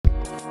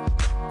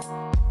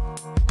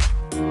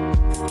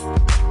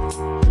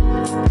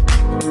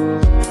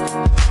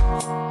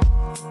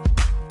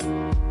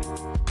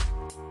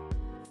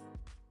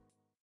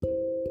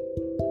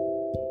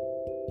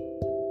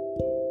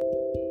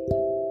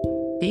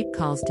Deep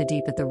calls to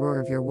deep at the roar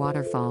of your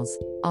waterfalls,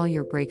 all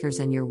your breakers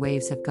and your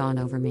waves have gone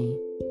over me.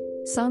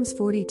 Psalms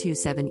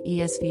 42:7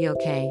 ESV.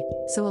 Okay,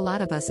 so a lot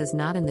of us is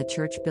not in the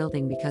church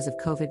building because of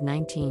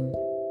COVID-19.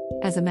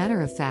 As a matter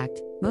of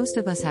fact, most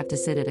of us have to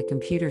sit at a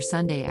computer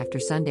Sunday after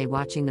Sunday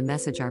watching the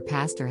message our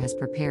pastor has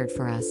prepared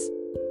for us.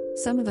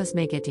 Some of us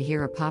may get to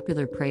hear a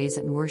popular praise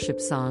and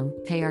worship song,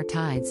 pay our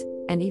tithes,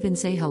 and even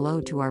say hello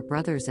to our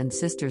brothers and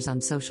sisters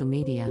on social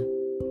media.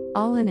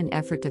 All in an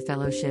effort to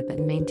fellowship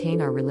and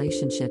maintain our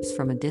relationships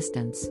from a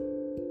distance.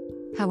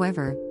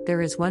 However,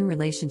 there is one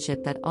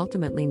relationship that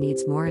ultimately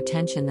needs more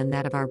attention than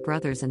that of our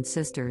brothers and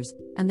sisters,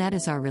 and that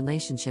is our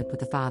relationship with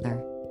the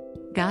Father.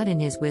 God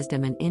in His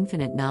wisdom and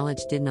infinite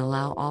knowledge didn't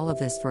allow all of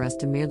this for us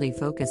to merely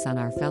focus on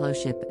our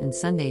fellowship and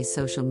Sunday's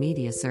social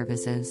media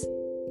services.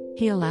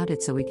 He allowed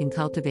it so we can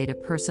cultivate a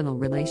personal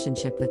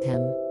relationship with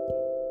Him.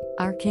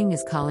 Our King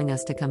is calling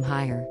us to come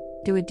higher,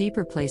 to a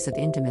deeper place of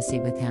intimacy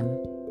with Him.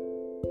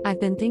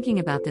 I've been thinking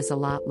about this a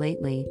lot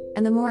lately,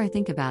 and the more I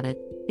think about it,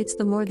 it's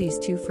the more these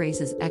two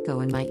phrases echo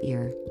in my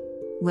ear.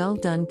 Well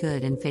done,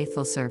 good and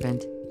faithful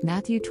servant,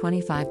 Matthew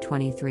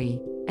 25:23,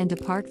 and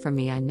depart from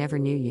me, I never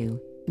knew you,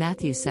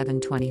 Matthew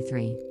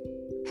 7:23.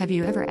 Have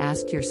you ever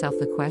asked yourself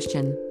the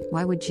question,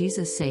 why would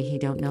Jesus say He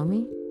don't know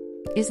me?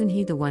 Isn't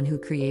He the one who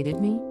created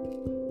me?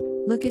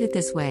 Look at it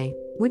this way,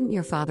 wouldn't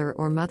your father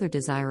or mother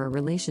desire a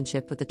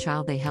relationship with the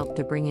child they helped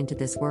to bring into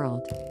this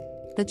world?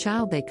 The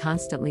child they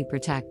constantly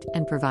protect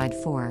and provide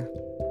for.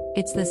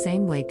 It's the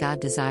same way God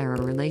desires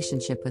a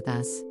relationship with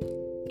us.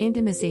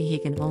 Intimacy He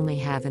can only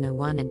have in a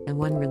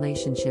one-on-one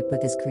relationship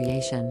with His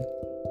creation.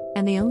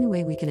 And the only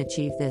way we can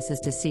achieve this is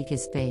to seek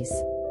His face.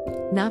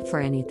 Not for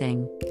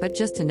anything, but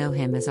just to know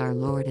Him as our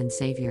Lord and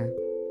Savior.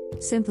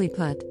 Simply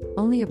put,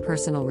 only a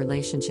personal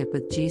relationship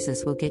with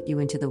Jesus will get you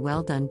into the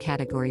well done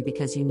category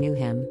because you knew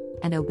Him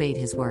and obeyed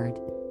His word.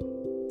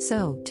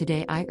 So,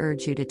 today I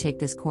urge you to take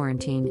this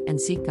quarantine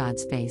and seek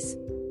God's face.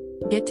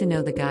 Get to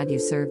know the God you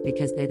serve,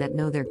 because they that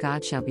know their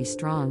God shall be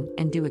strong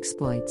and do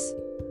exploits.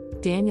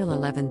 Daniel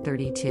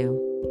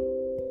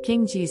 11:32.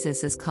 King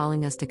Jesus is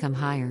calling us to come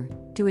higher,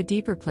 to a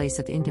deeper place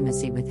of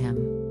intimacy with Him.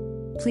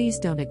 Please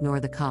don't ignore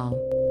the call.